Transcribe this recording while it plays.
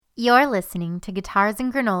You're listening to Guitars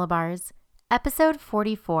and Granola Bars, episode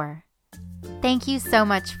 44. Thank you so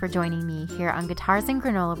much for joining me here on Guitars and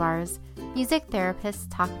Granola Bars, Music Therapists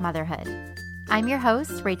Talk Motherhood. I'm your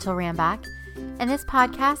host, Rachel Rambach, and this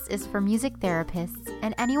podcast is for music therapists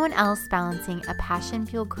and anyone else balancing a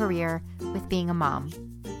passion-fueled career with being a mom.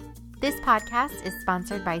 This podcast is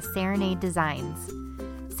sponsored by Serenade Designs.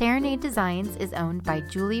 Serenade Designs is owned by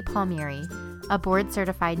Julie Palmieri, a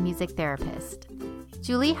board-certified music therapist.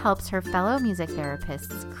 Julie helps her fellow music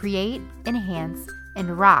therapists create, enhance,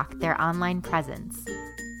 and rock their online presence.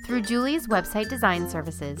 Through Julie's website design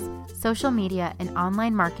services, social media and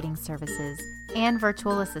online marketing services, and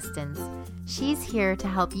virtual assistance, she's here to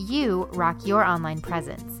help you rock your online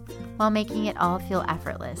presence while making it all feel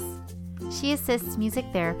effortless. She assists music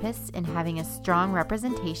therapists in having a strong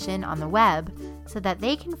representation on the web so that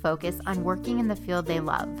they can focus on working in the field they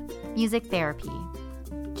love, music therapy.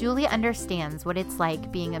 Julie understands what it's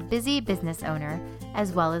like being a busy business owner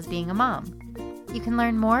as well as being a mom. You can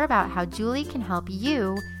learn more about how Julie can help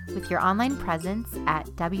you with your online presence at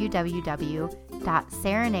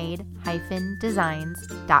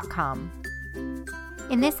www.serenade-designs.com.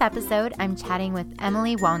 In this episode, I'm chatting with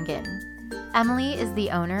Emily Wongan. Emily is the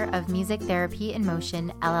owner of Music Therapy in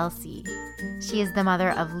Motion, LLC. She is the mother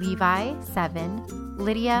of Levi, 7,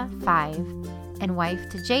 Lydia, 5, and wife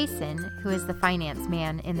to Jason, who is the finance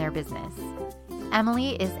man in their business.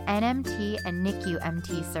 Emily is NMT and NICU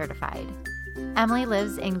MT certified. Emily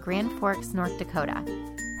lives in Grand Forks, North Dakota.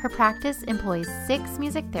 Her practice employs 6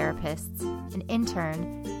 music therapists, an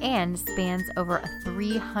intern, and spans over a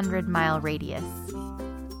 300-mile radius.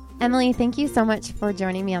 Emily, thank you so much for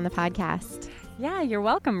joining me on the podcast. Yeah, you're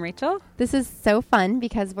welcome, Rachel. This is so fun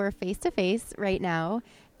because we're face-to-face right now.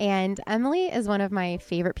 And Emily is one of my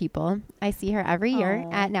favorite people. I see her every year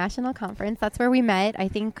at National Conference. That's where we met, I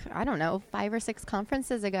think, 5 or 6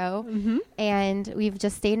 conferences ago. Mm-hmm. And we've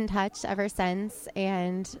just stayed in touch ever since.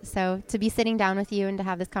 And so to be sitting down with you and to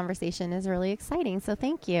have this conversation is really exciting. So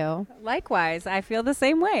thank you. Likewise. I feel the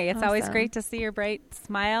same way. It's always great to see your bright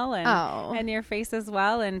smile and your face as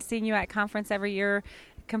well. And seeing you at conference every year,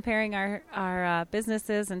 comparing our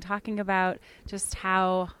businesses and talking about just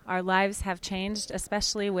how our lives have changed,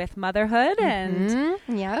 especially with motherhood. And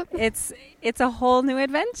yep, it's a whole new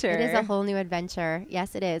adventure. It is a whole new adventure.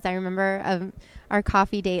 Yes, it is. I remember our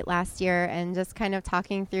coffee date last year and just kind of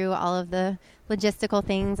talking through all of the logistical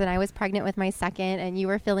things. And I was pregnant with my second, and you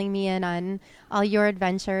were filling me in on all your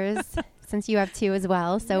adventures. Since you have 2 as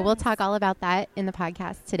well. So We'll talk all about that in the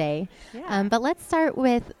podcast today. Yeah. But let's start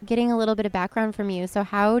with getting a little bit of background from you. So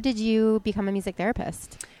how did you become a music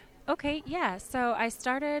therapist? Okay, yeah. So I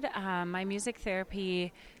started my music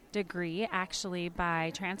therapy degree actually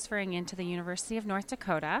by transferring into the University of North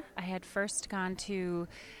Dakota. I had first gone to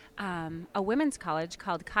a women's college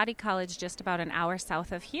called Cottey College, just about an hour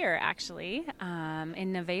south of here, actually,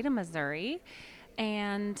 in Nevada, Missouri.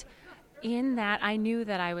 And in that, I knew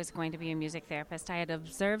that I was going to be a music therapist. I had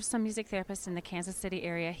observed some music therapists in the Kansas City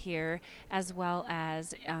area here, as well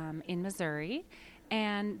as in Missouri,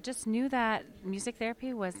 and just knew that music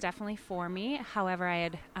therapy was definitely for me. However, I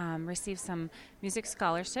had received some music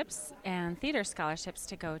scholarships and theater scholarships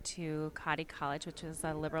to go to Cottey College, which was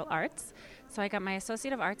liberal arts. So I got my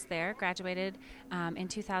Associate of Arts there, graduated in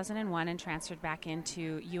 2001, and transferred back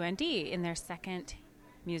into UND in their second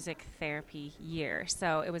music therapy year.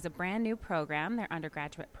 So it was a brand new program, their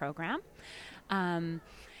undergraduate program. And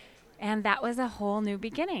that was a whole new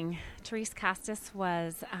beginning. Therese Costas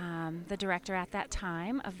was the director at that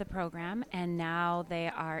time of the program, and now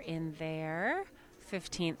they are in their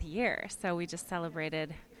 15th year. So we just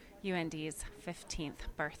celebrated UND's 15th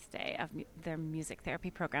birthday of their music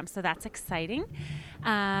therapy program. So that's exciting.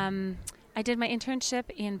 I did my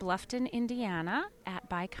internship in Bluffton, Indiana at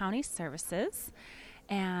Bi-County Services.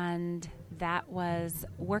 And that was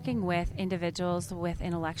working with individuals with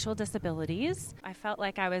intellectual disabilities. I felt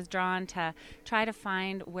like I was drawn to try to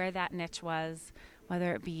find where that niche was,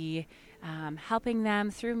 whether it be helping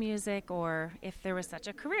them through music or if there was such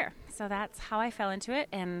a career. So that's how I fell into it.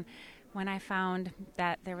 And when I found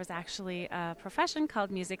that there was actually a profession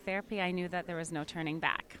called music therapy, I knew that there was no turning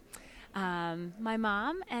back. My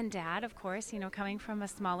mom and dad, of course, coming from a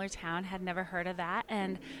smaller town, had never heard of that.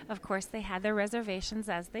 And of course, they had their reservations,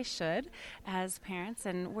 as they should, as parents,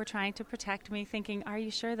 and were trying to protect me, thinking, are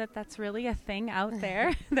you sure that that's really a thing out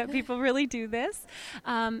there, that people really do this?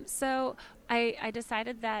 So I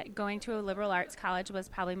decided that going to a liberal arts college was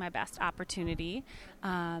probably my best opportunity,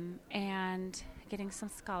 and getting some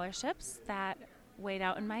scholarships that weighed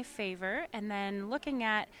out in my favor, and then looking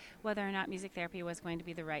at whether or not music therapy was going to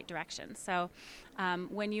be the right direction. So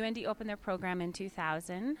when UND opened their program in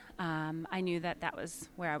 2000, I knew that was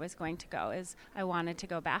where I was going to go, is I wanted to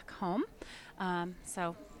go back home.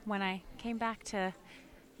 So when I came back to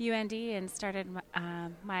UND and started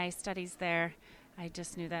my studies there, I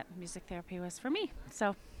just knew that music therapy was for me.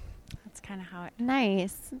 So that's kind of how it...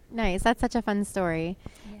 Nice. That's such a fun story.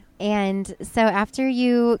 Yeah. And so after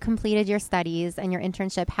you completed your studies and your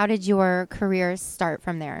internship, how did your career start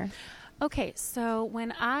from there? Okay, so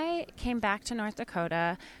when I came back to North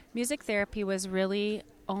Dakota, music therapy was really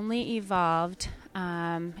only evolved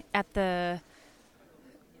at the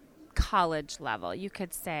college level, you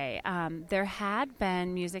could say. There had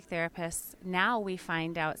been music therapists. Now we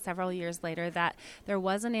find out several years later that there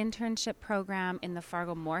was an internship program in the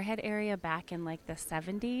Fargo-Moorhead area back in like the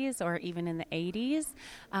 70s or even in the 80s.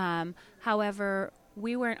 However,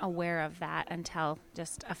 we weren't aware of that until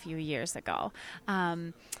just a few years ago.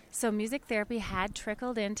 So music therapy had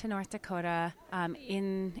trickled into North Dakota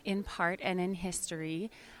in part and in history.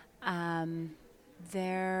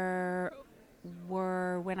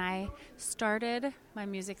 When I started my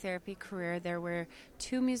music therapy career, there were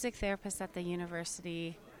two music therapists at the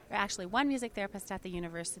university, or actually one music therapist at the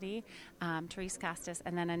university, Therese Costas,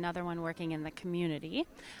 and then another one working in the community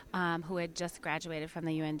who had just graduated from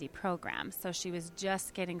the UND program. So she was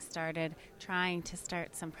just getting started, trying to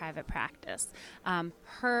start some private practice.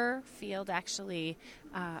 Her field actually,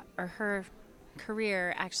 or her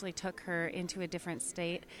career actually took her into a different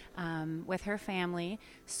state with her family.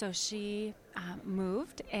 So she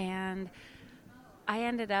moved, and I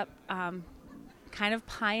ended up kind of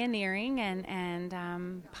pioneering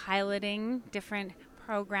and piloting different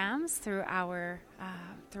programs through our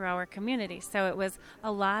community. So it was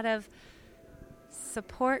a lot of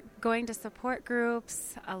support, going to support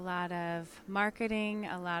groups, a lot of marketing,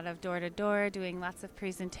 a lot of door-to-door, doing lots of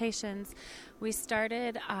presentations. We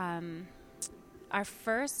started our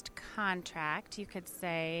first contract, you could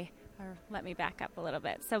say, or let me back up a little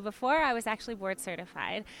bit. So before I was actually board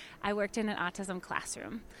certified, I worked in an autism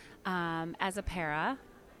classroom as a para,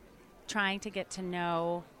 trying to get to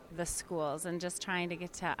know the schools and just trying to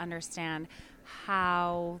get to understand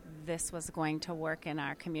how this was going to work in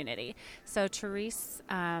our community. So Therese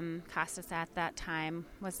Costas at that time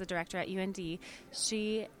was the director at UND.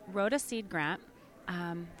 She wrote a seed grant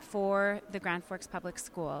for the Grand Forks Public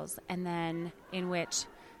Schools, and then in which,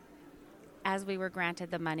 as we were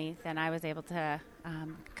granted the money, then I was able to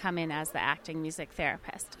come in as the acting music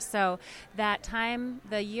therapist. So that time,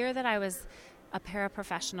 the year that I was a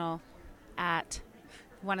paraprofessional at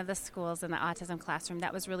one of the schools in the autism classroom,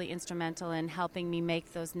 that was really instrumental in helping me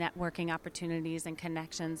make those networking opportunities and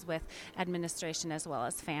connections with administration as well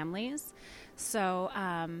as families. So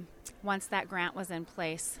once that grant was in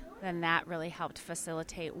place, then that really helped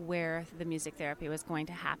facilitate where the music therapy was going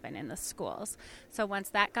to happen in the schools. So once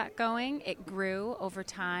that got going, it grew over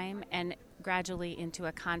time and gradually into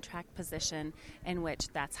a contract position, in which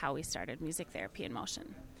that's how we started Music Therapy in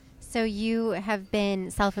Motion. So you have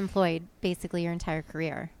been self-employed basically your entire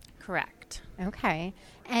career? Correct. Okay.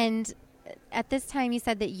 And at this time, you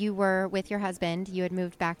said that you were with your husband. You had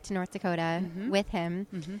moved back to North Dakota with him.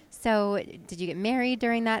 Mm-hmm. So did you get married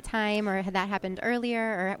during that time, or had that happened earlier,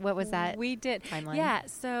 or what was that? We did. Timeline? Yeah.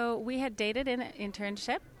 So we had dated in an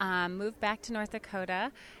internship, moved back to North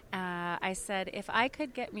Dakota. I said if I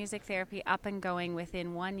could get music therapy up and going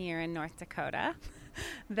within 1 year in North Dakota,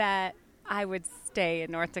 that I would stay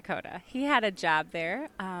in North Dakota. He had a job there,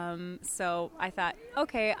 so I thought,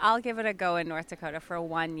 okay, I'll give it a go in North Dakota for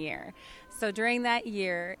 1 year. So during that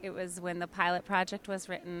year, it was when the pilot project was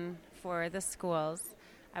written for the schools.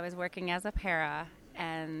 I was working as a para,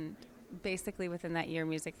 and basically within that year,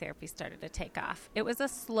 music therapy started to take off. It was a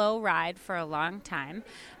slow ride for a long time.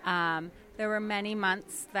 There were many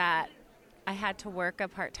months that I had to work a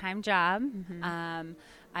part-time job. Mm-hmm.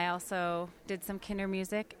 I also did some kinder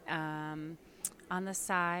music on the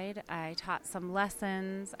side. I taught some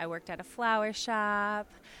lessons. I worked at a flower shop.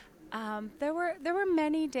 There were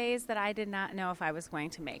many days that I did not know if I was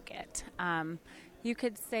going to make it. You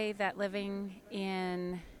could say that living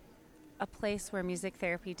in a place where music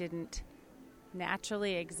therapy didn't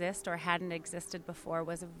naturally exist or hadn't existed before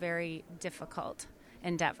was a very difficult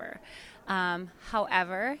endeavor.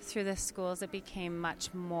 However, through the schools, it became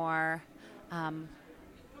much more...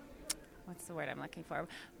 what's the word I'm looking for?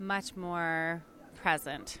 Much more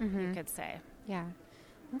present, you could say. Yeah.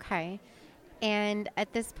 Okay. And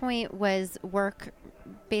at this point, was work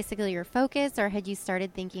basically your focus, or had you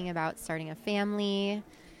started thinking about starting a family?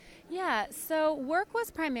 Yeah, so work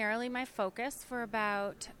was primarily my focus for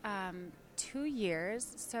about 2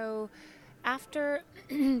 years. So after,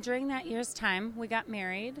 during that year's time, we got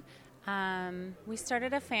married. We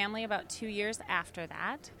started a family about 2 years after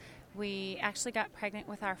that. We actually got pregnant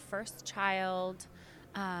with our first child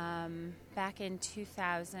back in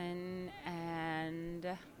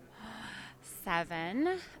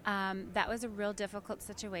 2007. That was a real difficult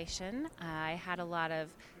situation. I had a lot of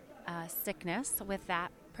sickness with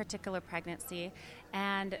that particular pregnancy,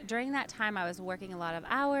 and during that time I was working a lot of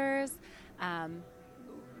hours,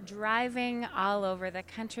 driving all over the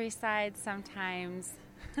countryside, sometimes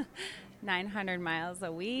 900 miles a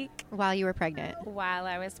week. While you were pregnant. While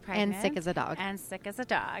I was pregnant. And sick as a dog. And sick as a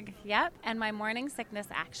dog, yep. And my morning sickness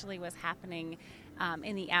actually was happening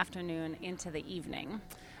in the afternoon into the evening.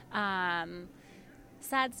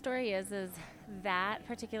 Sad story is that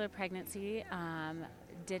particular pregnancy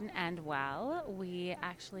didn't end well. We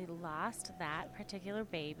actually lost that particular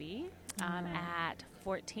baby at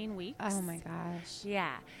 14 weeks. Oh my gosh.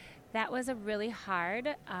 Yeah. That was a really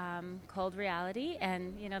hard, cold reality,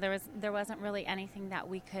 and there wasn't really anything that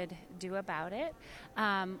we could do about it.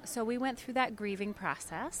 So we went through that grieving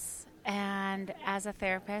process, and as a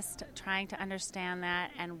therapist, trying to understand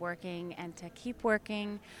that and working and to keep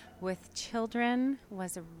working with children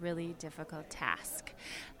was a really difficult task.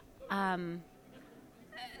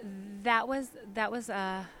 That was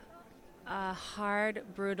a hard,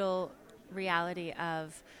 brutal reality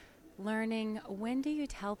of learning, when do you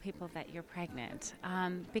tell people that you're pregnant?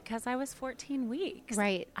 Because I was 14 weeks.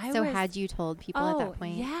 Right. Had you told people at that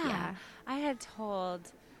point? Yeah. I had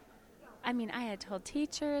told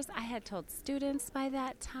teachers, I had told students by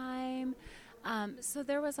that time. So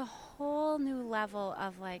there was a whole new level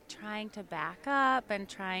of like trying to back up and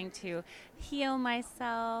trying to heal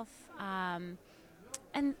myself. And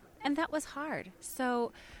that was hard.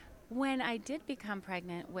 So when I did become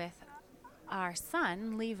pregnant with our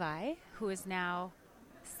son, Levi, who is now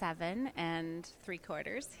 7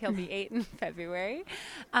 3/4. He'll be 8 in February.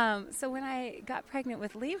 So when I got pregnant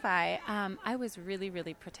with Levi, I was really,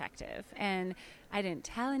 really protective. And I didn't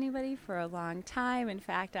tell anybody for a long time. In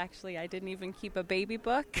fact, actually, I didn't even keep a baby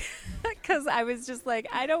book because I was just like,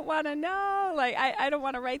 I don't want to know. Like, I don't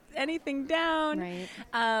want to write anything down. Right.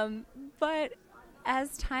 But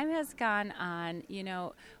as time has gone on,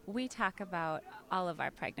 we talk about all of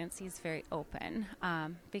our pregnancies very open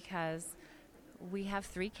because we have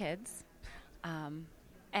 3 kids,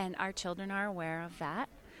 and our children are aware of that.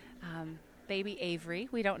 Baby Avery,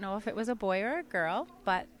 we don't know if it was a boy or a girl,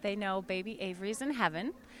 but they know baby Avery's in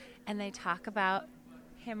heaven, and they talk about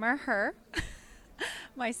him or her.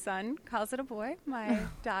 My son calls it a boy. My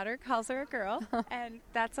daughter calls her a girl, and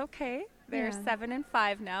that's okay. They're 7 and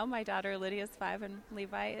 5 now. My daughter Lydia is 5 and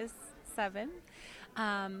Levi is 7.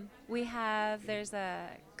 There's a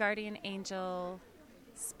guardian angel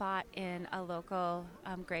spot in a local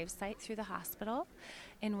gravesite through the hospital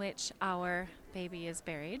in which our baby is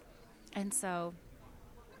buried. And so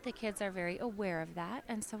the kids are very aware of that.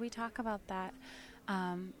 And so we talk about that.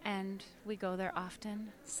 And we go there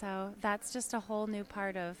often. So that's just a whole new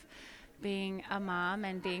part of being a mom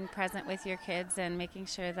and being present with your kids and making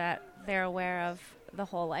sure that they're aware of the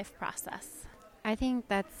whole life process. I think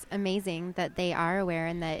that's amazing that they are aware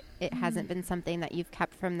and that it hasn't been something that you've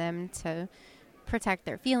kept from them to protect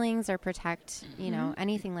their feelings or protect,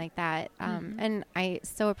 anything like that. And I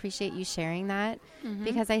so appreciate you sharing that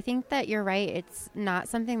because I think that you're right. It's not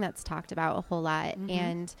something that's talked about a whole lot.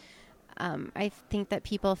 And I think that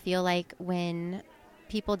people feel like when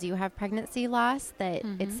people do have pregnancy loss, that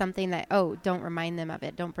it's something that, don't remind them of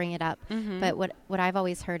it. Don't bring it up. But what I've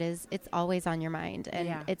always heard is it's always on your mind,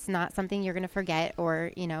 and it's not something you're going to forget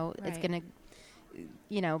or, it's going to,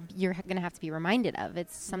 you're going to have to be reminded of.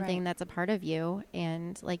 It's something that's a part of you.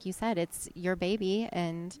 And like you said, it's your baby.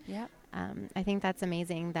 And I think that's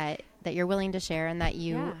amazing that you're willing to share and that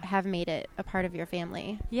you have made it a part of your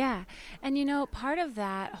family. Yeah. And, part of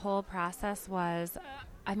that whole process was,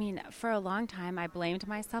 for a long time, I blamed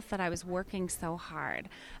myself that I was working so hard.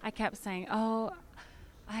 I kept saying, I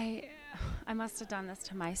must have done this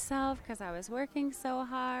to myself because I was working so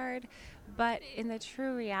hard. But in the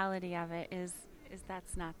true reality of it is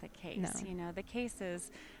that's not the case. No. The case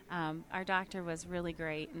is our doctor was really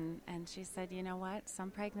great, and she said, you know what,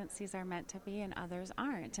 some pregnancies are meant to be and others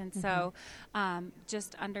aren't. And so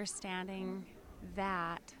just understanding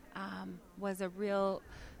that was a real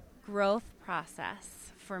growth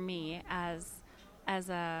process for me as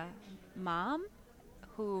a mom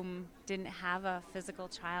whom didn't have a physical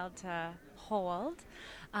child to hold,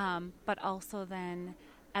 but also then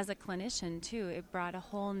as a clinician too, it brought a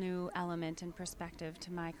whole new element and perspective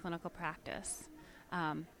to my clinical practice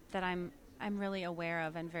that I'm I'm really aware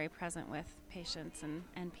of and very present with patients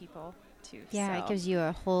and people too. Yeah, So. it gives you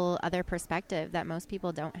a whole other perspective that most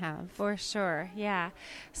people don't have. For sure, yeah.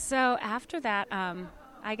 So after that,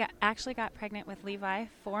 I actually got pregnant with Levi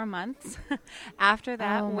 4 months after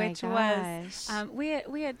that, Oh my which gosh. was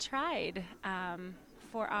we had tried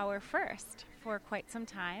for our first for quite some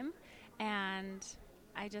time, and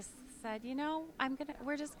I just said,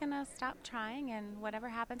 we're just gonna stop trying, and whatever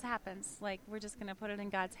happens, happens. Like, we're just gonna put it in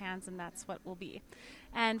God's hands, and that's what will be.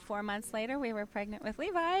 And 4 months later, we were pregnant with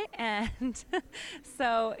Levi, and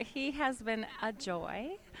so he has been a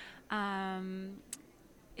joy.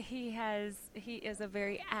 He is a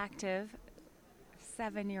very active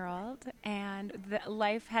 7-year-old, and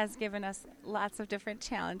life has given us lots of different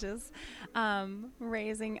challenges.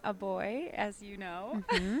 Raising a boy, as you know,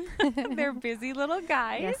 they're busy little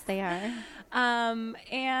guys. Yes, they are.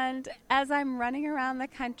 And as I'm running around the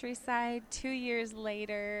countryside 2 years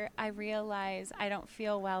later, I realize I don't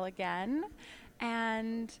feel well again.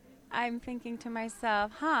 And I'm thinking to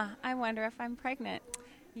myself, I wonder if I'm pregnant.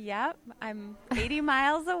 Yep, I'm 80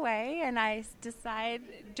 miles away, and I decide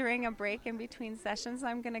during a break in between sessions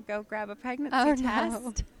I'm going to go grab a pregnancy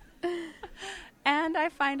test. And I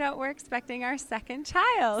find out we're expecting our second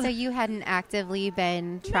child. So you hadn't actively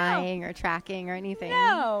been trying or tracking or anything?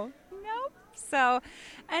 Nope. So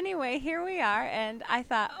anyway, here we are, and I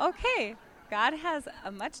thought, okay, God has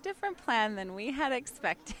a much different plan than we had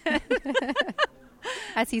expected.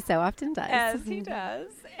 As he so often does. As he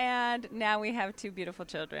does. And now we have 2 beautiful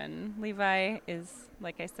children. Levi is,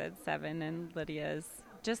 like I said, 7, and Lydia is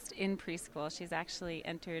just in preschool. She's actually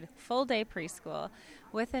entered full-day preschool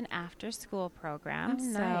with an after-school program. Oh,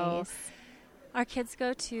 nice. So our kids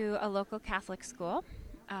go to a local Catholic school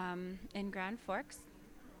in Grand Forks.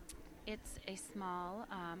 It's a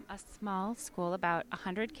small school, about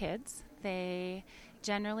 100 kids. They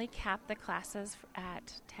generally cap the classes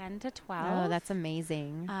at 10 to 12. Oh, that's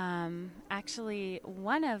amazing. Actually,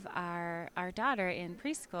 one of our daughter in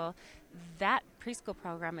preschool, that preschool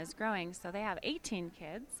program is growing, so they have 18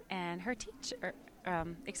 kids, and her teacher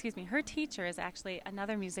is actually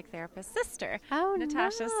another music therapist's sister. Oh,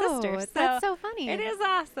 Natasha's no. sister. That's so funny. It is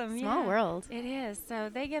awesome. Small world. It is. So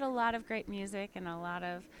they get a lot of great music and a lot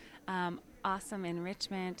of awesome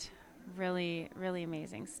enrichment. Really, really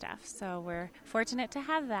amazing stuff. So we're fortunate to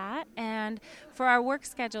have that. And for our work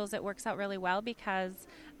schedules, it works out really well because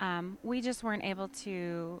we just weren't able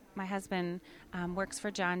to. My husband works for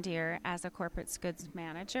John Deere as a corporate goods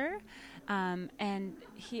manager. And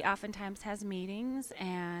he oftentimes has meetings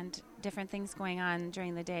and different things going on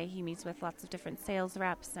during the day. He meets with lots of different sales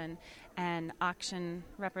reps and auction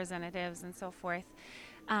representatives and so forth.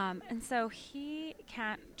 And so he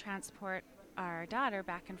can't transport our daughter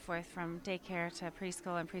back and forth from daycare to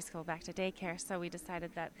preschool and preschool back to daycare, so we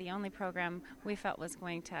decided that the only program we felt was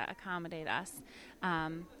going to accommodate us,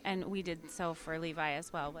 and we did so for Levi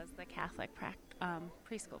as well, was the Catholic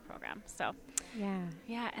preschool program. So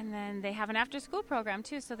yeah, and then they have an after-school program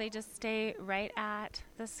too, so they just stay right at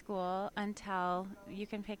the school until you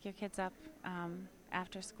can pick your kids up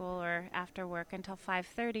after school or after work until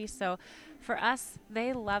 5:30. So for us,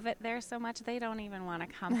 they love it there so much they don't even want to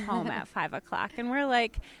come home at 5 o'clock. And we're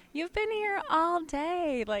like, you've been here all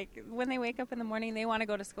day. Like, when they wake up in the morning, they want to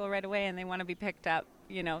go to school right away and they want to be picked up.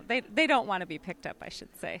 They don't want to be picked up, I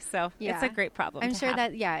should say. So it's a great problem. I'm to sure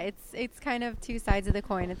have. that it's kind of two sides of the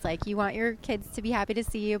coin. It's like you want your kids to be happy to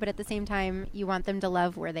see you, but at the same time you want them to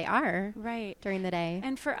love where they are during the day.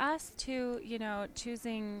 And for us too,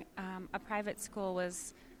 choosing a private school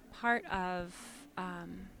was part of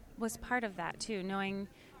that too, knowing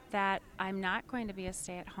that I'm not going to be a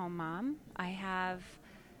stay-at-home mom. I have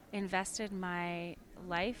invested my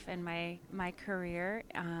life and my career,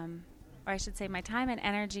 or I should say my time and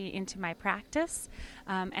energy into my practice,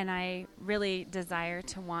 and I really desire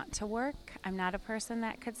to want to work. I'm not a person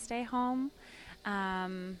that could stay home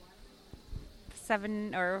 7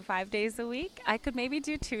 or 5 days a week. I could maybe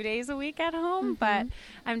do 2 days a week at home, but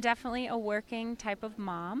I'm definitely a working type of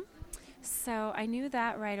mom. So I knew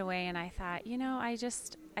that right away, and I thought,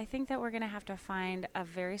 I think that we're going to have to find a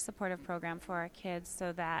very supportive program for our kids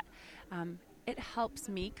so that it helps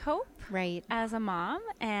me cope as a mom,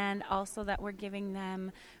 and also that we're giving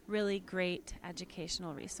them really great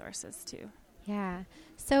educational resources too. Yeah.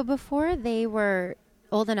 So before they were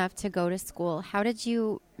old enough to go to school, how did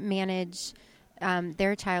you manage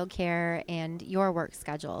their childcare and your work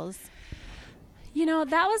schedules?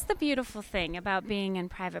 That was the beautiful thing about being in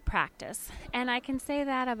private practice. And I can say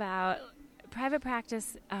that about private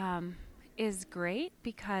practice is great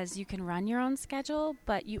because you can run your own schedule,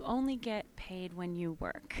 but you only get paid when you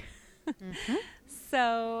work. Mm-hmm.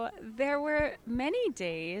 So there were many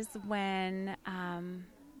days when,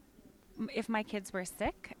 if my kids were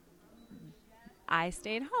sick, I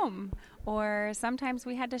stayed home. Or sometimes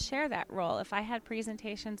we had to share that role. If I had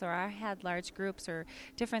presentations or I had large groups or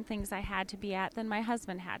different things I had to be at, then my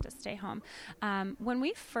husband had to stay home. When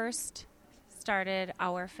we first started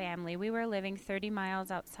our family, we were living 30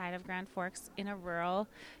 miles outside of Grand Forks in a rural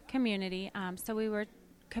community. So we were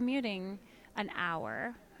commuting an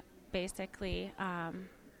hour, basically,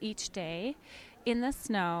 each day in the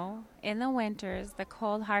snow, in the winters, the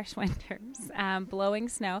cold, harsh winters, blowing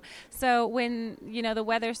snow. So when, the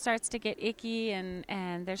weather starts to get icky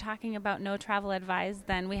and they're talking about no travel advised,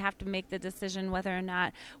 then we have to make the decision whether or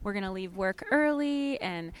not we're going to leave work early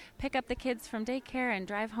and pick up the kids from daycare and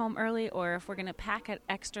drive home early, or if we're going to pack an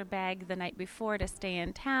extra bag the night before to stay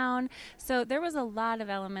in town. So there was a lot of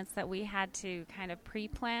elements that we had to kind of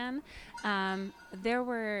pre-plan. There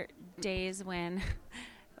were days when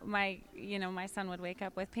my son would wake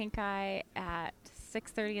up with pink eye at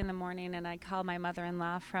 6:30 in the morning, and I'd call my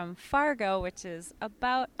mother-in-law from Fargo, which is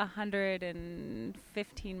about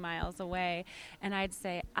 115 miles away, and I'd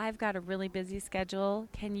say, I've got a really busy schedule.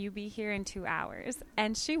 Can you be here in 2 hours?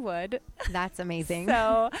 And she would. That's amazing.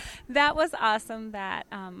 So that was awesome that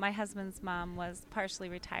my husband's mom was partially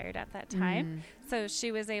retired at that time. So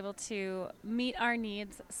she was able to meet our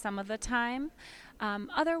needs some of the time.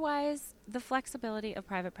 Otherwise, the flexibility of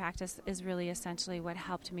private practice is really essentially what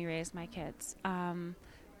helped me raise my kids.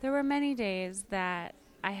 There were many days that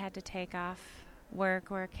I had to take off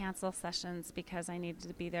work or cancel sessions because I needed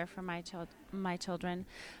to be there for my children.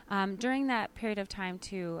 During that period of time,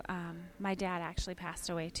 too, my dad actually passed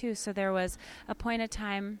away, too. So there was a point of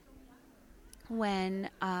time when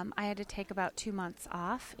I had to take about 2 months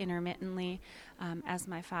off intermittently as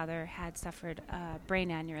my father had suffered a brain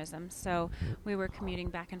aneurysm. So we were commuting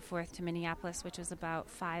back and forth to Minneapolis, which was about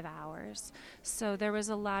 5 hours. So there was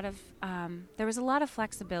a lot of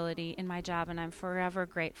flexibility in my job, and I'm forever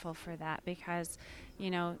grateful for that because,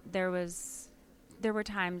 there were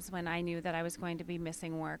times when I knew that I was going to be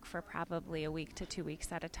missing work for probably a week to 2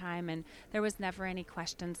 weeks at a time, and there was never any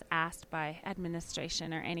questions asked by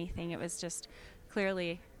administration or anything. It was just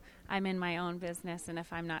clearly I'm in my own business, and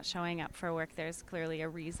if I'm not showing up for work, there's clearly a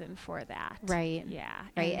reason for that. Right. Yeah.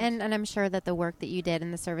 Right. And I'm sure that the work that you did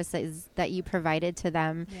and the services that you provided to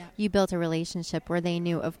them, you built a relationship where they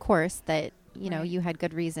knew, of course, that you had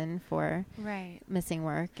good reason for missing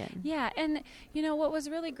work. And what was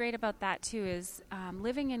really great about that too is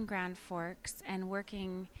living in Grand Forks and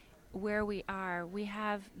working where we are, we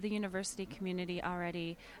have the university community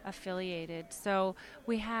already affiliated. So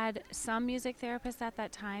we had some music therapists at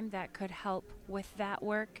that time that could help with that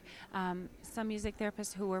work. Some music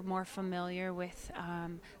therapists who were more familiar with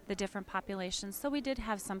the different populations. So we did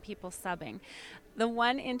have some people subbing. The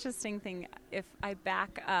one interesting thing, if I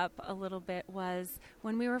back up a little bit, was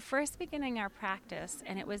when we were first beginning our practice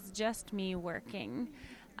and it was just me working.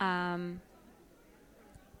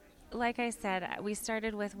 Like I said, we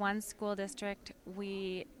started with one school district.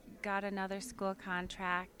 We got another school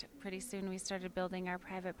contract. Pretty soon we started building our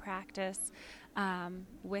private practice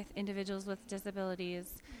with individuals with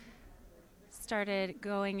disabilities. Started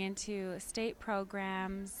going into state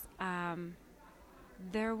programs.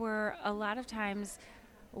 There were a lot of times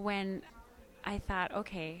when I thought,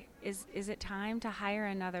 okay, is it time to hire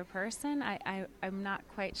another person? I'm not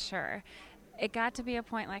quite sure. It got to be a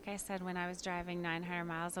point, like I said, when I was driving 900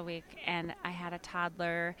 miles a week and I had a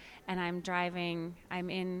toddler and I'm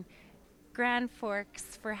in Grand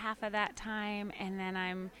Forks for half of that time, and then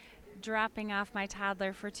I'm dropping off my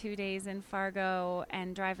toddler for 2 days in Fargo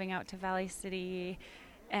and driving out to Valley City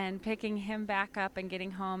and picking him back up and getting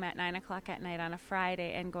home at 9 o'clock at night on a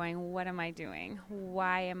Friday and going, what am I doing?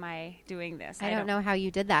 Why am I doing this? I don't know how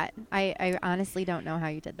you did that. I honestly don't know how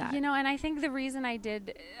you did that. And I think the reason I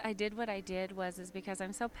did what I did was because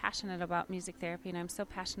I'm so passionate about music therapy, and I'm so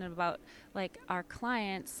passionate about our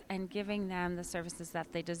clients and giving them the services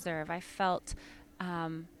that they deserve. I felt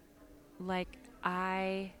like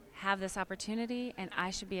I have this opportunity and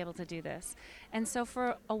I should be able to do this. And so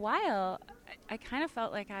for a while, I kind of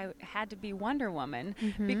felt like I had to be Wonder Woman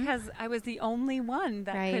because I was the only one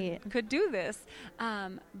that could do this.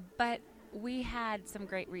 But we had some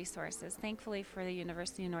great resources, thankfully, for the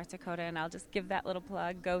University of North Dakota, and I'll just give that little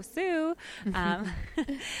plug, go Sue,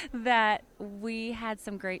 that we had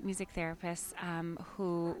some great music therapists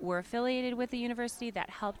who were affiliated with the university that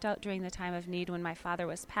helped out during the time of need when my father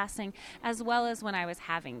was passing, as well as when I was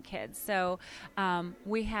having kids. So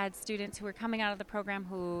we had students who were coming out of the program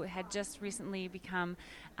who had just recently become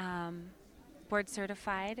board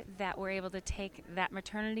certified that were able to take that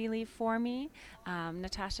maternity leave for me.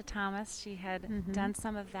 Natasha Thomas, she had done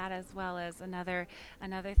some of that, as well as another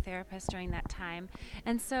therapist during that time.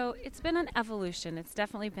 And so it's been an evolution. It's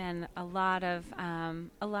definitely been a lot of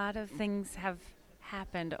things have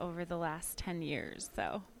happened over the last 10 years.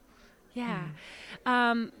 So yeah.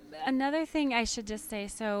 Another thing I should just say,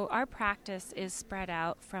 so our practice is spread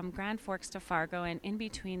out from Grand Forks to Fargo, and in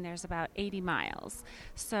between there's about 80 miles.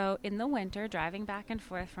 So in the winter, driving back and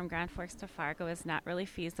forth from Grand Forks to Fargo is not really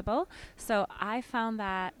feasible. So I found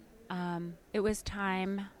that it was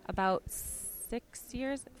time about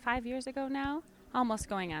 5 years ago now, almost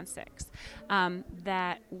going on 6,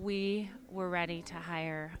 that we were ready to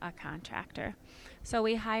hire a contractor. So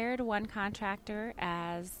we hired one contractor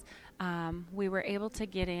as we were able to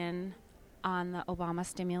get in on the Obama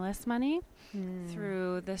stimulus money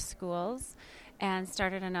through the schools, and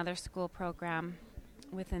started another school program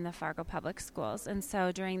within the Fargo Public Schools. And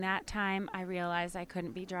so during that time, I realized I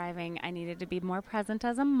couldn't be driving. I needed to be more present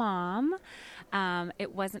as a mom.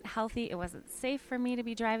 It wasn't healthy. It wasn't safe for me to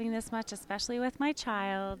be driving this much, especially with my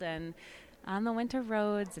child and on the winter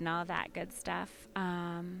roads and all that good stuff.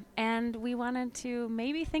 And we wanted to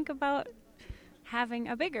maybe think about having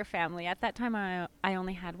a bigger family. At that time, I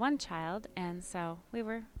only had one child, and so we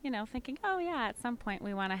were, thinking, oh yeah, at some point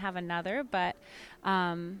we want to have another. But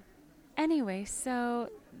anyway, so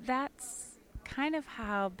that's kind of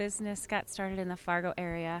how business got started in the Fargo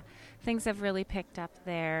area. Things have really picked up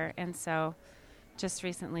there, and so just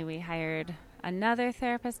recently we hired another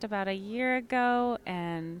therapist about a year ago,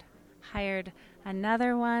 and hired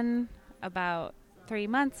another one about 3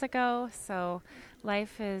 months ago. So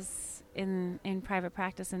life is in private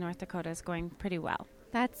practice in North Dakota is going pretty well.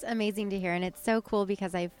 That's amazing to hear. And it's so cool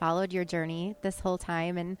because I've followed your journey this whole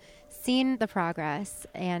time and seen the progress.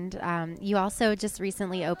 And you also just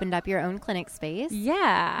recently opened up your own clinic space.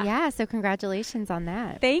 Yeah. Yeah. So congratulations on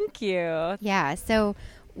that. Thank you. Yeah. So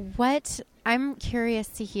I'm curious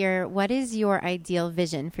to hear, what is your ideal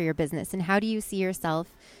vision for your business, and how do you see yourself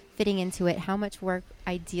fitting into it? How much work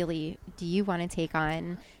ideally do you want to take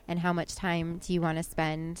on, and how much time do you want to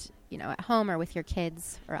spend, at home or with your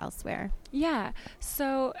kids or elsewhere? Yeah.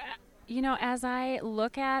 So, as I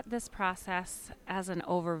look at this process as an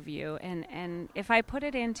overview, and if I put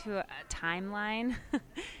it into a timeline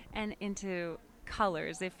and into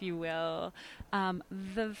colors, if you will,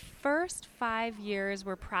 the first 5 years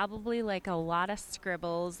were probably like a lot of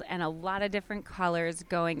scribbles and a lot of different colors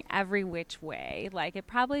going every which way. Like, it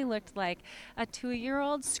probably looked like a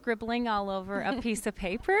 2-year-old scribbling all over a piece of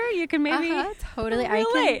paper. You can maybe totally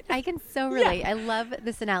relate. I can so relate. Yeah. I love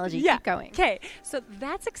this analogy. Yeah. Keep going. Okay, so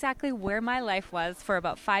that's exactly where my life was for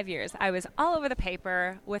about 5 years. I was all over the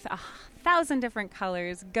paper with 1,000 different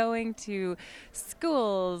colors, going to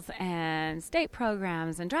schools and state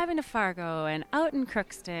programs and driving to Fargo and out in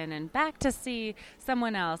Crookston and back to see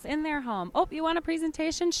someone else in their home. Oh, you want a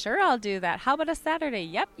presentation? Sure, I'll do that. How about a Saturday?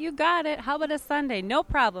 Yep, you got it. How about a Sunday? No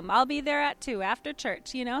problem. I'll be there at 2 after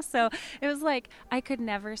church, So it was like I could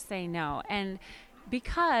never say no. And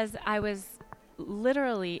because I was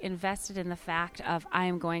literally invested in the fact of I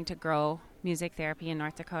am going to grow music therapy in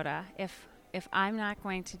North Dakota. If I'm not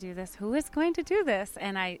going to do this, who is going to do this?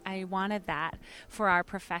 And I wanted that for our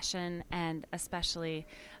profession, and especially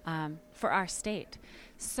for our state.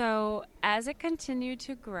 So as it continued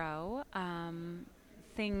to grow,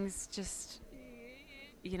 things just,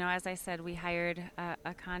 as I said, we hired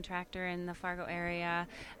a contractor in the Fargo area,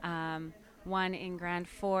 one in Grand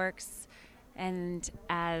Forks. And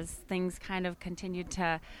as things kind of continued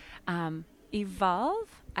to evolve,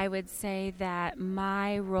 I would say that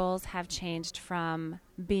my roles have changed from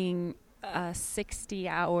being a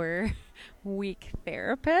 60-hour week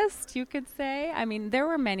therapist, you could say. I mean, there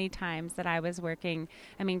were many times that I was working,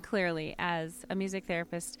 clearly as a music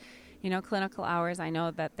therapist, clinical hours. I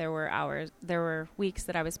know that there were weeks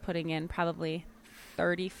that I was putting in probably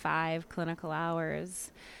 35 clinical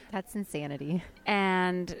hours. That's insanity.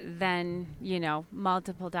 And then,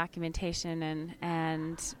 multiple documentation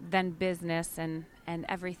and then business and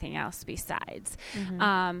everything else besides.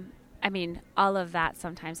 Mm-hmm. All of that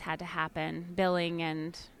sometimes had to happen. Billing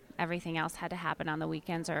and everything else had to happen on the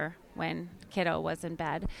weekends or when kiddo was in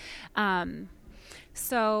bed.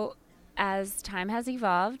 So as time has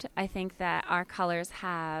evolved, I think that our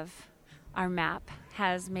map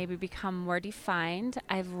has maybe become more defined.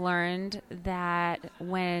 I've learned that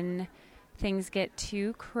when things get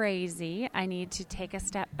too crazy, I need to take a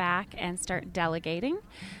step back and start delegating.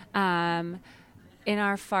 in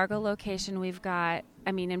our Fargo location, we've got,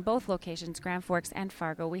 in both locations, Grand Forks and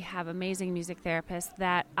Fargo, we have amazing music therapists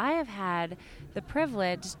that I have had the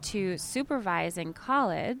privilege to supervise in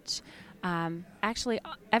college. Actually,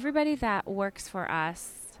 everybody that works for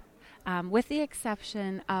us, with the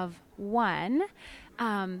exception of one,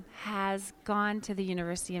 has gone to the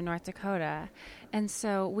University of North Dakota. And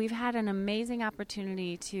so we've had an amazing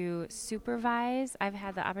opportunity to supervise. I've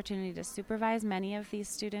had the opportunity to supervise many of these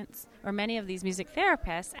students or many of these music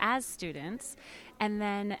therapists as students. And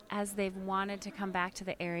then as they've wanted to come back to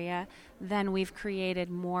the area, then we've created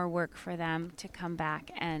more work for them to come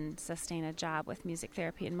back and sustain a job with music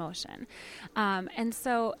therapy in motion. And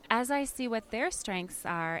so as I see what their strengths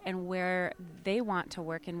are and where they want to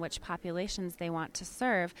work and which populations they want to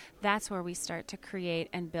serve, that's where we start to create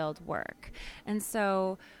and build work. And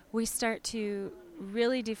so we start to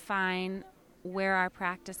really define where our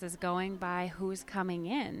practice is going by who's coming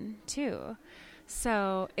in, too.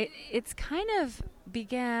 So it's kind of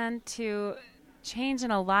began to change in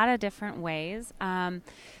a lot of different ways.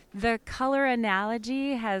 The color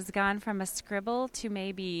analogy has gone from a scribble to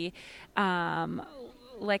maybe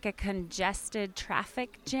like a congested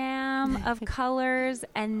traffic jam of colors.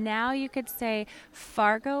 And now you could say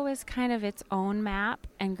Fargo is kind of its own map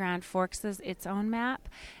and Grand Forks is its own map.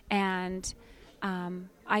 And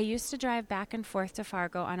I used to drive back and forth to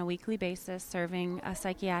Fargo on a weekly basis serving a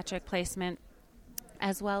psychiatric placement,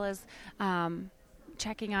 as well as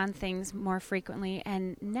checking on things more frequently.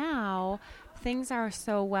 And now things are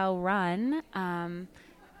so well run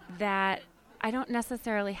that I don't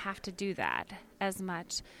necessarily have to do that as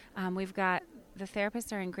much. We've got the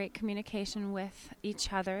therapists are in great communication with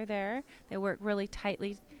each other there. They work really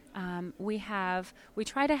tightly. We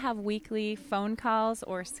try to have weekly phone calls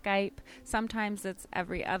or Skype. Sometimes it's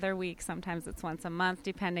every other week, sometimes it's once a month,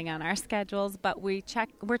 depending on our schedules. But we're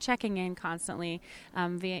checking in constantly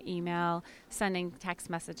via email, sending text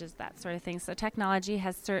messages, that sort of thing. So technology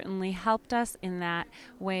has certainly helped us in that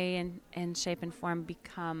way and shape and form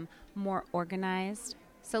become more organized.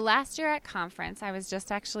 So last year at conference, I was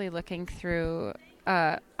just actually looking through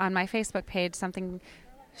on my Facebook page, something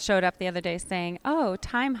showed up the other day saying, oh,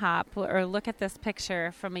 time hop, or look at this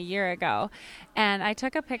picture from a year ago. And I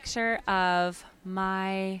took a picture of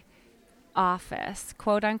my office,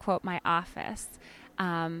 quote unquote, my office,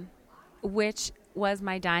 which was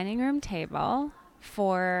my dining room table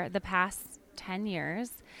for the past 10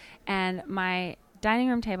 years. And my dining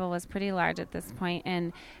room table was pretty large at this point,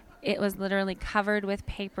 and it was literally covered with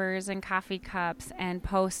papers and coffee cups and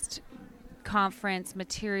post-conference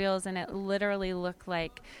materials, and it literally looked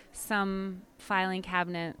like some filing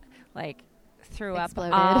cabinet threw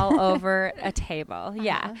Exploded. up all over a table. Uh-huh.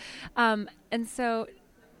 Yeah. And so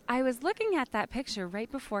I was looking at that picture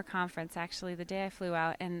right before conference, actually, the day I flew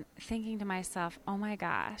out, and thinking to myself, oh my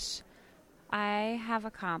gosh, I have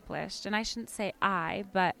accomplished, and I shouldn't say I,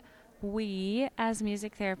 but we as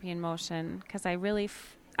Music Therapy in Motion, because I really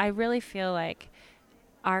feel like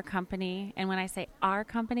our company, and when I say our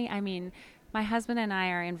company, I mean my husband and I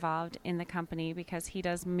are involved in the company because he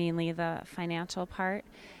does mainly the financial part.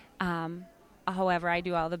 However, I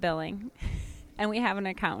do all the billing, and we have an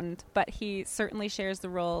accountant, but he certainly shares the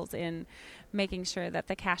roles in making sure that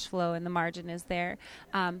the cash flow and the margin is there.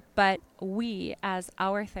 But we, as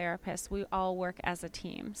our therapists, we all work as a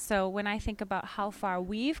team. So when I think about how far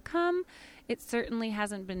we've come, it certainly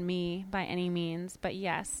hasn't been me by any means. But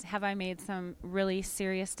yes, have I made some really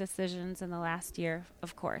serious decisions in the last year?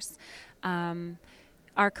 Of course.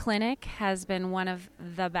 Our clinic has been one of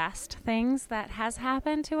the best things that has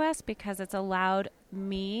happened to us because it's allowed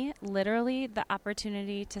me literally the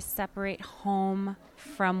opportunity to separate home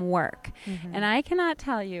from work. Mm-hmm. And I cannot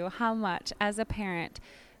tell you how much, as a parent,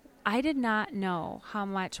 I did not know how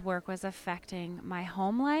much work was affecting my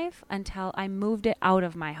home life until I moved it out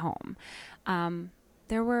of my home. I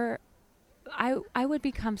would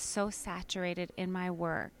become so saturated in my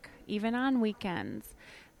work, even on weekends,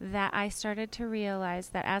 that I started to realize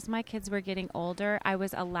that as my kids were getting older, I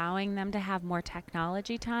was allowing them to have more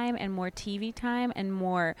technology time and more TV time and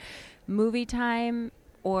more movie time,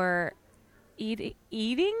 or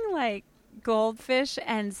eating like goldfish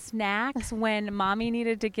and snacks when mommy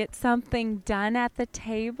needed to get something done at the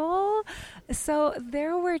table. So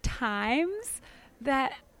there were times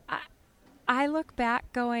that I look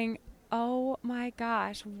back going, oh my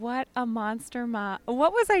gosh, what a monster mom.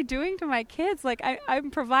 What was I doing to my kids? Like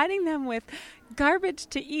I'm providing them with garbage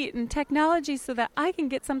to eat and technology so that I can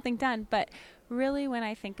get something done. But really, when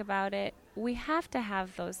I think about it, we have to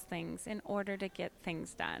have those things in order to get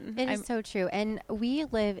things done. It is so true. And we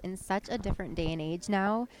live in such a different day and age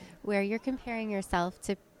now where you're comparing yourself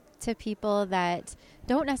to to people that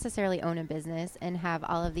don't necessarily own a business and have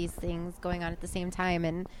all of these things going on at the same time.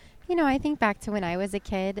 And, you know, I think back to when I was a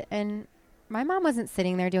kid and my mom wasn't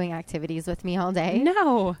sitting there doing activities with me all day.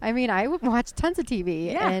 No. I mean, I would watch tons of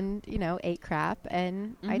TV Yeah. and, you know, ate crap,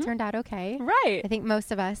 and I turned out okay. Right. I think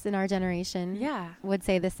most of us in our generation would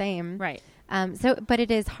say the same. Right. But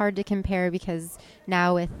it is hard to compare because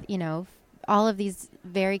now with, you know, all of these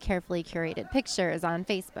very carefully curated pictures on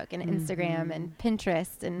Facebook and Instagram and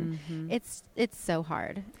Pinterest, and it's so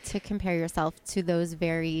hard to compare yourself to those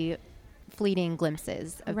very fleeting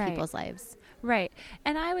glimpses of people's lives. Right.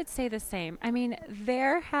 And I would say the same. I mean,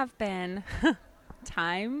 there have been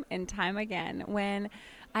time and time again when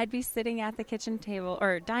I'd be sitting at the kitchen table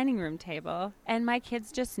or dining room table and my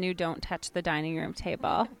kids just knew don't touch the dining room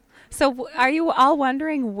table. So are you all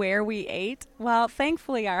wondering where we ate? Well,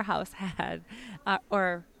 thankfully our house had,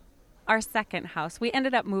 or our second house, we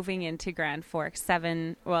ended up moving into Grand Forks we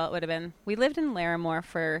lived in Larimore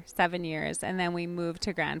for 7 years, and then we moved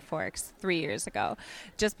to Grand Forks 3 years ago,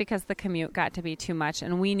 just because the commute got to be too much,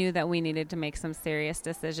 and we knew that we needed to make some serious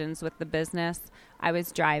decisions with the business. I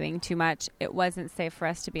was driving too much. It wasn't safe for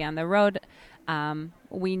us to be on the road.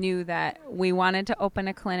 We knew that we wanted to open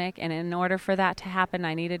a clinic, and in order for that to happen,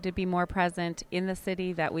 I needed to be more present in the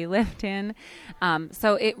city that we lived in.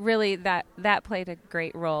 So it really, that played a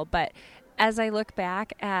great role. But as I look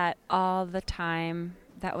back at all the time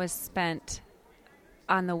that was spent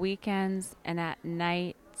on the weekends and at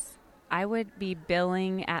nights, I would be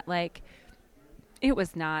billing at it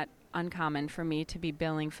was not uncommon for me to be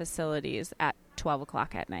billing facilities at 12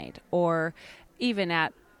 o'clock at night, or even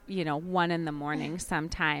at 1 a.m.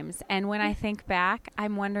 sometimes. And when I think back,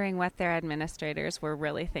 I'm wondering what their administrators were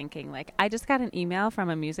really thinking. Like, I just got an email from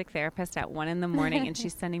a music therapist at 1 a.m. and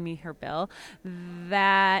she's sending me her bill.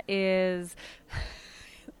 That is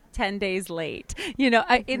 10 days late,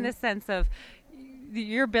 in the sense of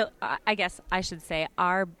your bill. I guess I should say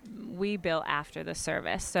we bill after the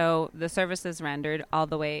service. So the service is rendered all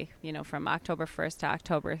the way, from October 1st to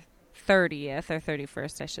October 30th or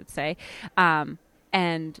 31st, I should say.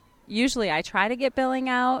 And usually I try to get billing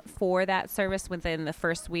out for that service within the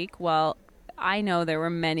first week. Well, I know there were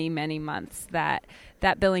many, many months that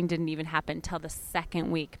billing didn't even happen till the second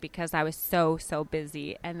week because I was so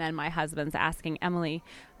busy. And then my husband's asking, Emily,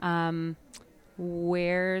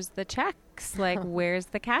 where's the checks? Like, where's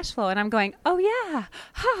the cash flow? And I'm going, oh, yeah.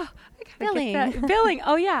 I gotta billing. Get that billing.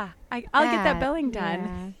 Oh, yeah. I'll get that billing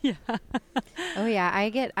done. Yeah. Oh, yeah.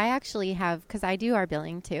 I actually have, because I do our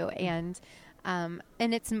billing too. And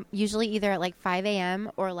it's usually either at 5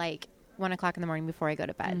 a.m. or 1 o'clock in the morning before I go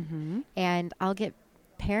to bed. Mm-hmm. And I'll get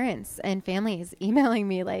parents and families emailing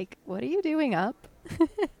me what are you doing up?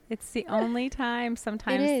 It's the only time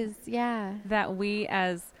sometimes. It is, yeah. That we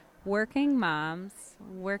as working moms,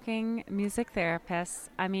 working music therapists,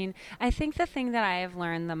 I think the thing that I have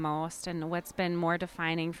learned the most and what's been more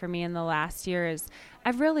defining for me in the last year is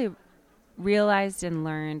I've really realized and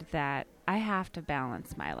learned that I have to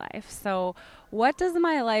balance my life. So what does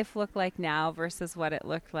my life look like now versus what it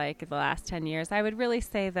looked like the last 10 years? I would really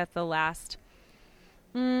say that the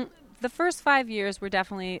first 5 years were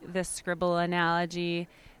definitely this scribble analogy.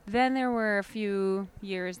 Then there were a few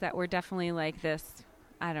years that were definitely like this,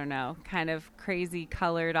 I don't know, kind of crazy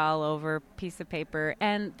colored all over piece of paper.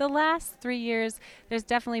 And the last 3 years, there's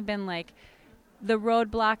definitely been the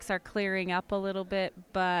roadblocks are clearing up a little bit,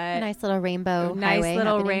 but a nice little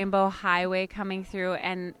rainbow highway coming through.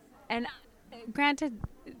 And granted,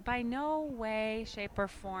 by no way, shape, or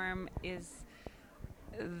form is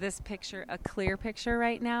this picture a clear picture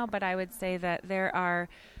right now, but I would say that there are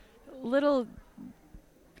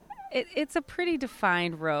it's a pretty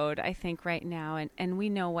defined road, I think, right now, and we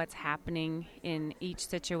know what's happening in each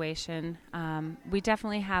situation. We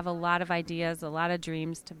definitely have a lot of ideas, a lot of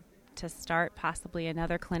dreams to start possibly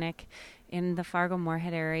another clinic in the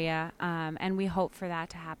Fargo-Moorhead area, and we hope for that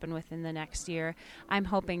to happen within the next year. I'm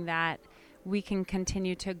hoping that we can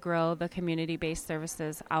continue to grow the community-based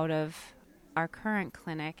services out of our current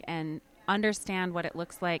clinic and understand what it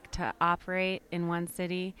looks like to operate in one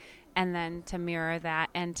city, and then to mirror that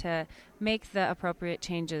and to make the appropriate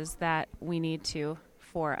changes that we need to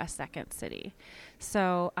for a second city.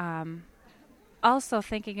 So also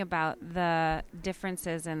thinking about the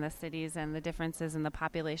differences in the cities and the differences in the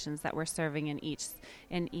populations that we're serving in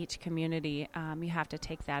each community, you have to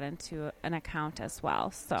take that into an account as well.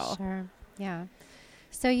 So sure, yeah.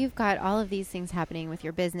 So you've got all of these things happening with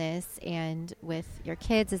your business and with your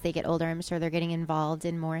kids as they get older. I'm sure they're getting involved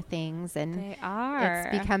in more things, and they are.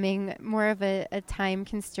 It's becoming more of a time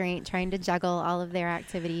constraint trying to juggle all of their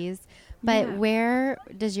activities. But where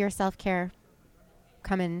does your self-care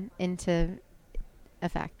come into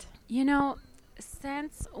effect? You know,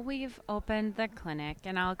 since we've opened the clinic,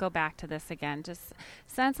 and I'll go back to this again, just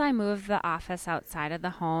since I moved the office outside of the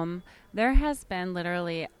home, there has been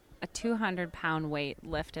literally a 200-pound weight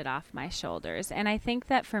lifted off my shoulders. And I think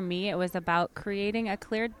that for me, it was about creating a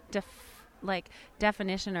clear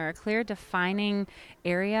definition or a clear defining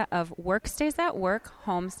area of work stays at work,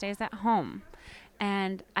 home stays at home.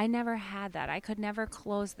 And I never had that. I could never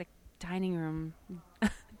close the dining room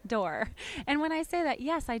door. And when I say that,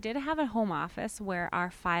 yes, I did have a home office where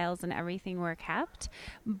our files and everything were kept,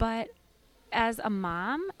 but as a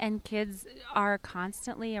mom and kids are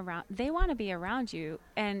constantly around, they want to be around you,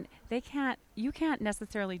 and you can't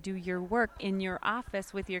necessarily do your work in your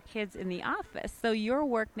office with your kids in the office. So your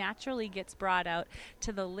work naturally gets brought out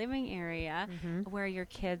to the living area where your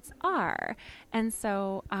kids are. And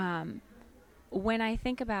so when I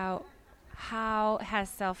think about how has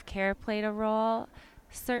self-care played a role,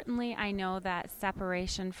 certainly I know that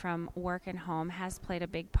separation from work and home has played a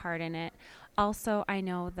big part in it. Also, I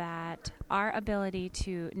know that our ability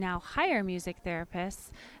to now hire music therapists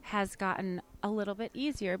has gotten a little bit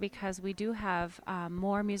easier because we do have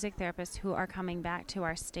more music therapists who are coming back to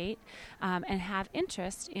our state and have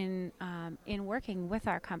interest in working with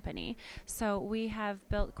our company. So we have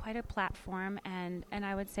built quite a platform and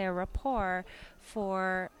I would say a rapport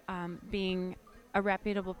for being a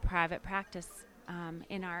reputable private practice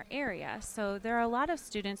in our area. So there are a lot of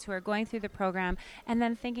students who are going through the program and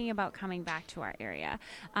then thinking about coming back to our area.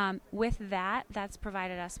 With that, that's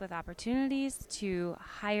provided us with opportunities to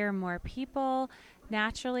hire more people.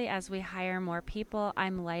 Naturally, as we hire more people,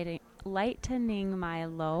 I'm lightening my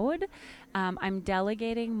load. I'm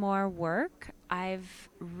delegating more work. I've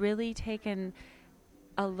really taken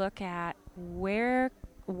a look at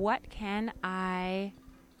what can I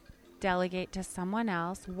delegate to someone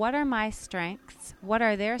else? What are my strengths? What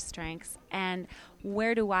are their strengths? And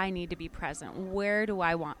where do I need to be present? Where do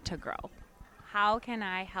I want to grow? How can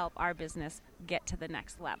I help our business get to the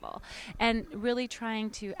next level? And really trying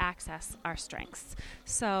to access our strengths.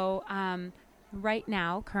 So right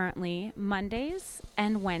now, currently, Mondays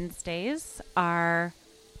and Wednesdays I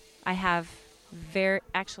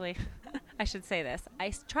should say this.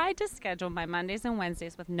 I tried to schedule my Mondays and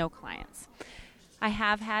Wednesdays with no clients. I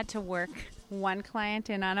have had to work one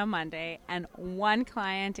client in on a Monday and one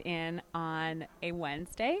client in on a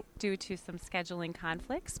Wednesday due to some scheduling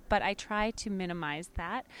conflicts, but I try to minimize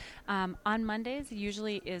that. On Mondays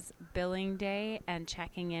usually is billing day and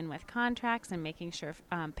checking in with contracts and making sure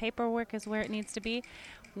paperwork is where it needs to be.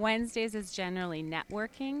 Wednesdays is generally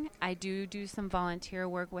networking. I do some volunteer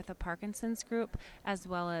work with a Parkinson's group as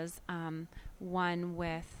well as one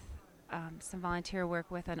with some volunteer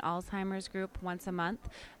work with an Alzheimer's group once a month,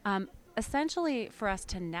 essentially for us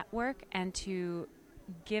to network and to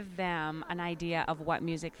give them an idea of what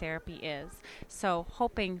music therapy is. So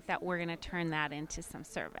hoping that we're going to turn that into some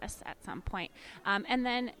service at some point. And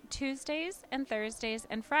then Tuesdays and Thursdays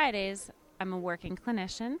and Fridays, I'm a working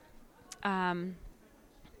clinician.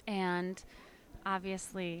 And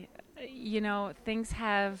obviously,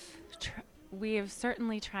 we have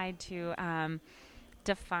certainly tried to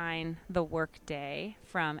define the work day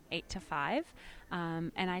from 8 to 5,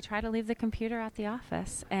 and I try to leave the computer at the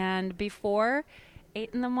office, and before 8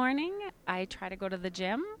 in the morning I try to go to the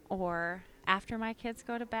gym, or after my kids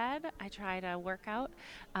go to bed I try to work out,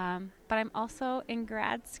 but I'm also in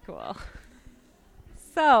grad school.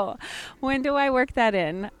 So when do I work that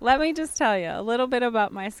in? Let me just tell you a little bit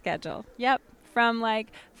about my schedule. Yep. From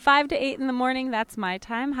 5 to 8 in the morning, that's my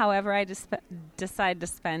time. However, I just decide to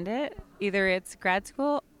spend it. Either it's grad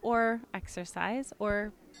school or exercise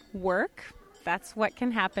or work. That's what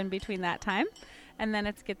can happen between that time. And then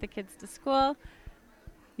it's get the kids to school.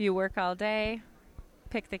 You work all day,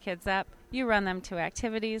 pick the kids up. You run them to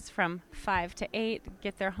activities from 5 to 8,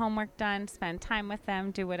 get their homework done, spend time with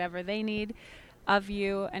them, do whatever they need of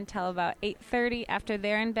you until about 8:30. After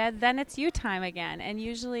they're in bed, then it's you time again. And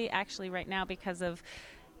usually, actually right now, because of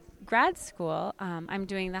grad school, I'm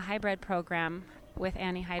doing the hybrid program with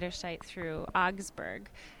Annie Heiderscheit through Augsburg,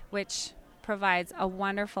 which provides a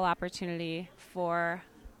wonderful opportunity for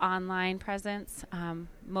online presence.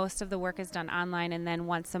 Most of the work is done online, and then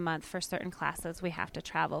once a month for certain classes we have to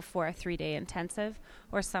travel for a 3-day intensive,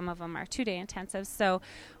 or some of them are 2-day intensives. So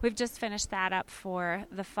we've just finished that up for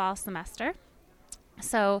the fall semester.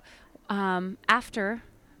 So after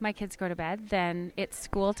my kids go to bed, then it's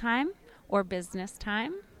school time or business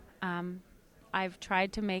time. I've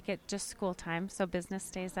tried to make it just school time, so business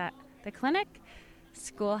stays at the clinic.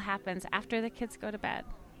 School happens after the kids go to bed.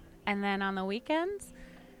 And then on the weekends,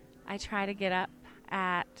 I try to get up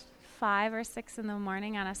at 5 or 6 in the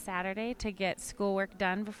morning on a Saturday to get schoolwork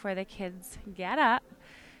done before the kids get up.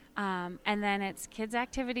 And then it's kids'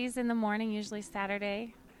 activities in the morning, usually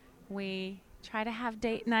Saturday. We try to have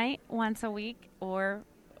date night once a week or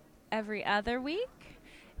every other week.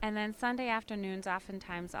 And then Sunday afternoons,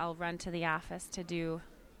 oftentimes I'll run to the office to do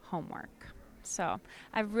homework. So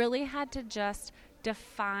I've really had to just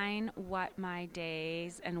define what my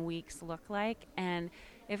days and weeks look like. And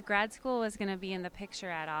if grad school was going to be in the picture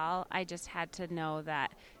at all, I just had to know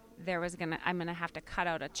that I'm going to have to cut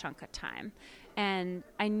out a chunk of time. And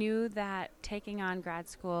I knew that taking on grad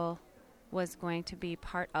school was going to be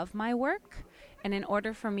part of my work. And in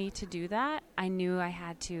order for me to do that, I knew I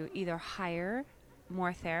had to either hire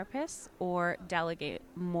more therapists or delegate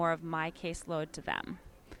more of my caseload to them.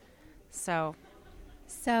 So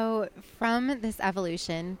from this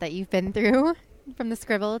evolution that you've been through, from the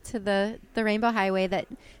scribble to the Rainbow Highway that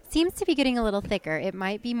seems to be getting a little thicker, it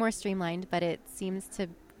might be more streamlined, but it seems to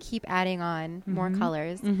keep adding on more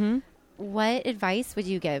colors. What advice would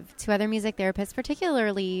you give to other music therapists,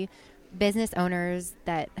 particularly business owners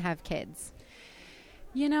that have kids?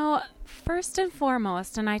 You know, first and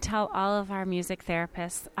foremost, and I tell all of our music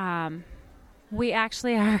therapists, we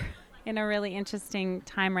actually are in a really interesting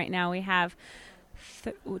time right now. We have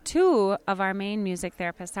 2 of our main music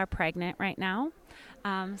therapists are pregnant right now.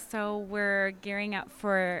 So we're gearing up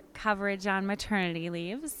for coverage on maternity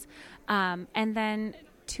leaves. And then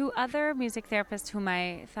 2 other music therapists whom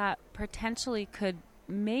I thought potentially could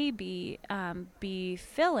maybe be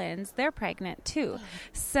fill-ins, they're pregnant too.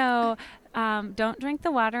 So don't drink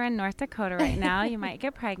the water in North Dakota right now. You might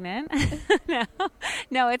get pregnant.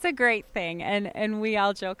 No, it's a great thing. And we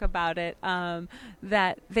all joke about it,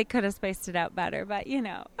 that they could have spaced it out better. But, you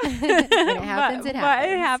know. When it happens, it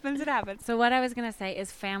happens. It happens. So what I was going to say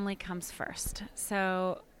is family comes first.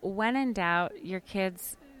 So when in doubt, your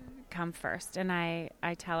kids come first. And I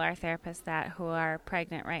tell our therapists that who are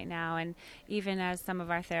pregnant right now, and even as some of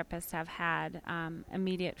our therapists have had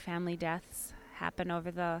immediate family deaths happen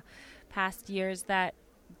over the past years, that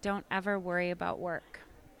don't ever worry about work.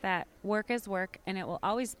 That work is work and it will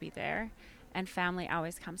always be there, and family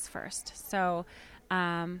always comes first. So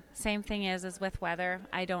same thing is as with weather.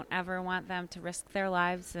 I don't ever want them to risk their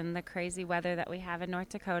lives in the crazy weather that we have in North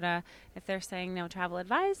Dakota. If they're saying no travel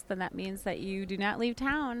advice, then that means that you do not leave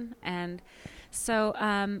town. And so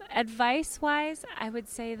advice-wise, I would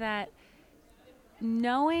say that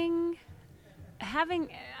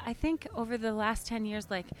I think over the last 10 years,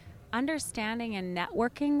 like understanding and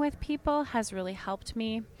networking with people has really helped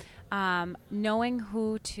me. Knowing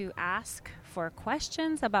who to ask for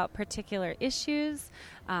questions about particular issues.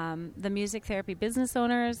 The music therapy business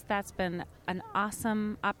owners, that's been an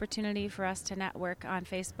awesome opportunity for us to network on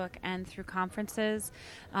Facebook and through conferences.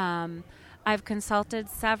 I've consulted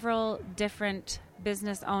several different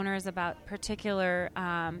business owners about particular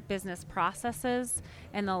business processes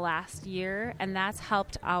in the last year, and that's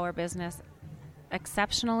helped our business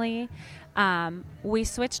exceptionally. We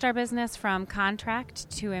switched our business from contract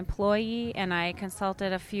to employee, and I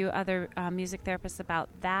consulted a few other music therapists about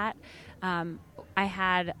that. I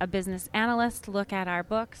had a business analyst look at our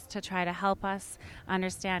books to try to help us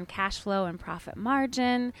understand cash flow and profit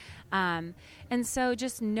margin. And so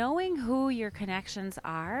just knowing who your connections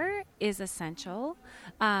are is essential.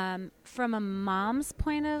 From a mom's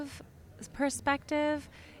point of perspective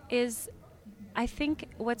is, I think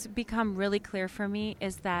what's become really clear for me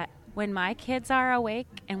is that when my kids are awake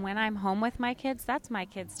and when I'm home with my kids, that's my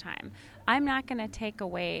kids' time. I'm not going to take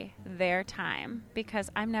away their time because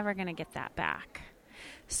I'm never going to get that back.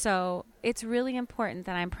 So it's really important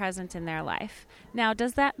that I'm present in their life. Now,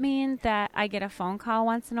 does that mean that I get a phone call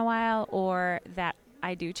once in a while or that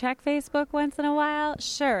I do check Facebook once in a while?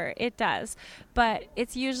 Sure, it does. But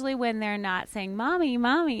it's usually when they're not saying, "Mommy,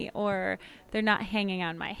 Mommy," or they're not hanging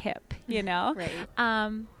on my hip, you know? Right.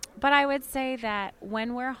 But I would say that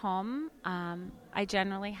when we're home, I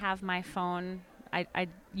generally have my phone. I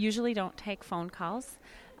usually don't take phone calls,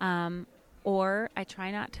 or I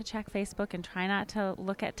try not to check Facebook and try not to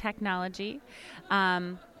look at technology.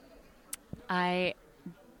 I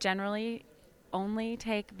generally only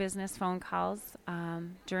take business phone calls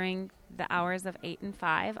during the hours of 8 and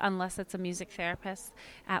 5, unless it's a music therapist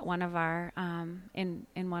at one of our in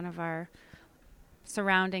one of our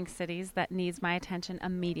surrounding cities that needs my attention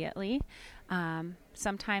immediately.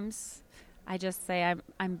 Sometimes I just say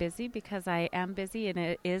I'm busy because I am busy and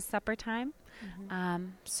it is supper time. Mm-hmm.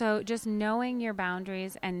 So just knowing your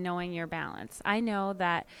boundaries and knowing your balance. I know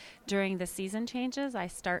that during the season changes, I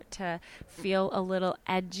start to feel a little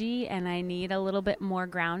edgy and I need a little bit more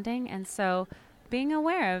grounding. And so being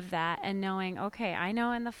aware of that and knowing, okay, I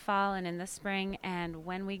know in the fall and in the spring and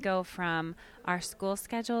when we go from our school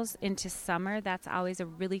schedules into summer, that's always a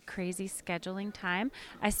really crazy scheduling time.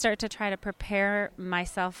 I start to try to prepare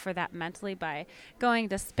myself for that mentally by going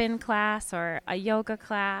to spin class or a yoga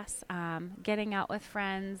class, getting out with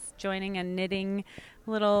friends, joining a knitting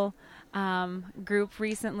little group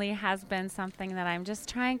recently has been something that I'm just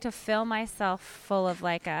trying to fill myself full of,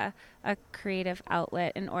 like a creative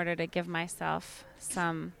outlet in order to give myself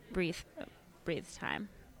some breathe time.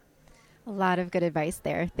 A lot of good advice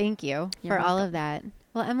there. Thank you You're for all welcome. of that.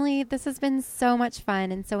 Well, Emily, this has been so much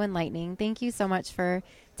fun and so enlightening. Thank you so much for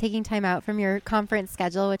taking time out from your conference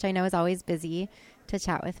schedule, which I know is always busy, to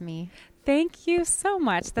chat with me. Thank you so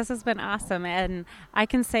much. This has been awesome. And I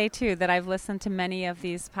can say, too, that I've listened to many of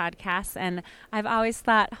these podcasts, and I've always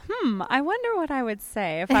thought, I wonder what I would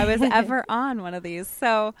say if I was ever on one of these.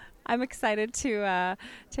 So I'm excited to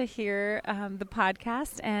hear the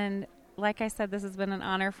podcast. And like I said, this has been an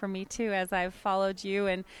honor for me, too, as I've followed you.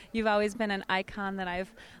 And you've always been an icon that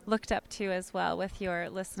I've looked up to as well with your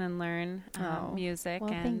Listen and Learn music.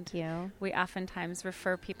 Well, and thank you. we oftentimes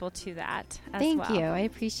refer people to that as Thank well. you. I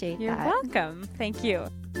appreciate You're that. welcome. Thank you.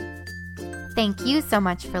 Thank you so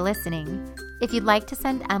much for listening. If you'd like to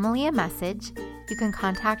send Emily a message, you can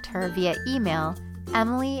contact her via email,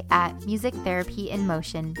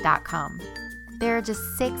 emily@musictherapyinmotion.com. There are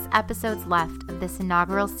just 6 episodes left of this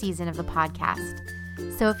inaugural season of the podcast.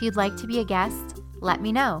 So if you'd like to be a guest, let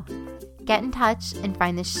me know. Get in touch and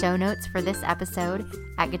find the show notes for this episode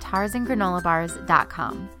at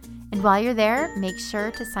guitarsandgranolabars.com. And while you're there, make sure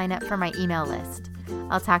to sign up for my email list.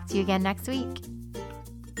 I'll talk to you again next week.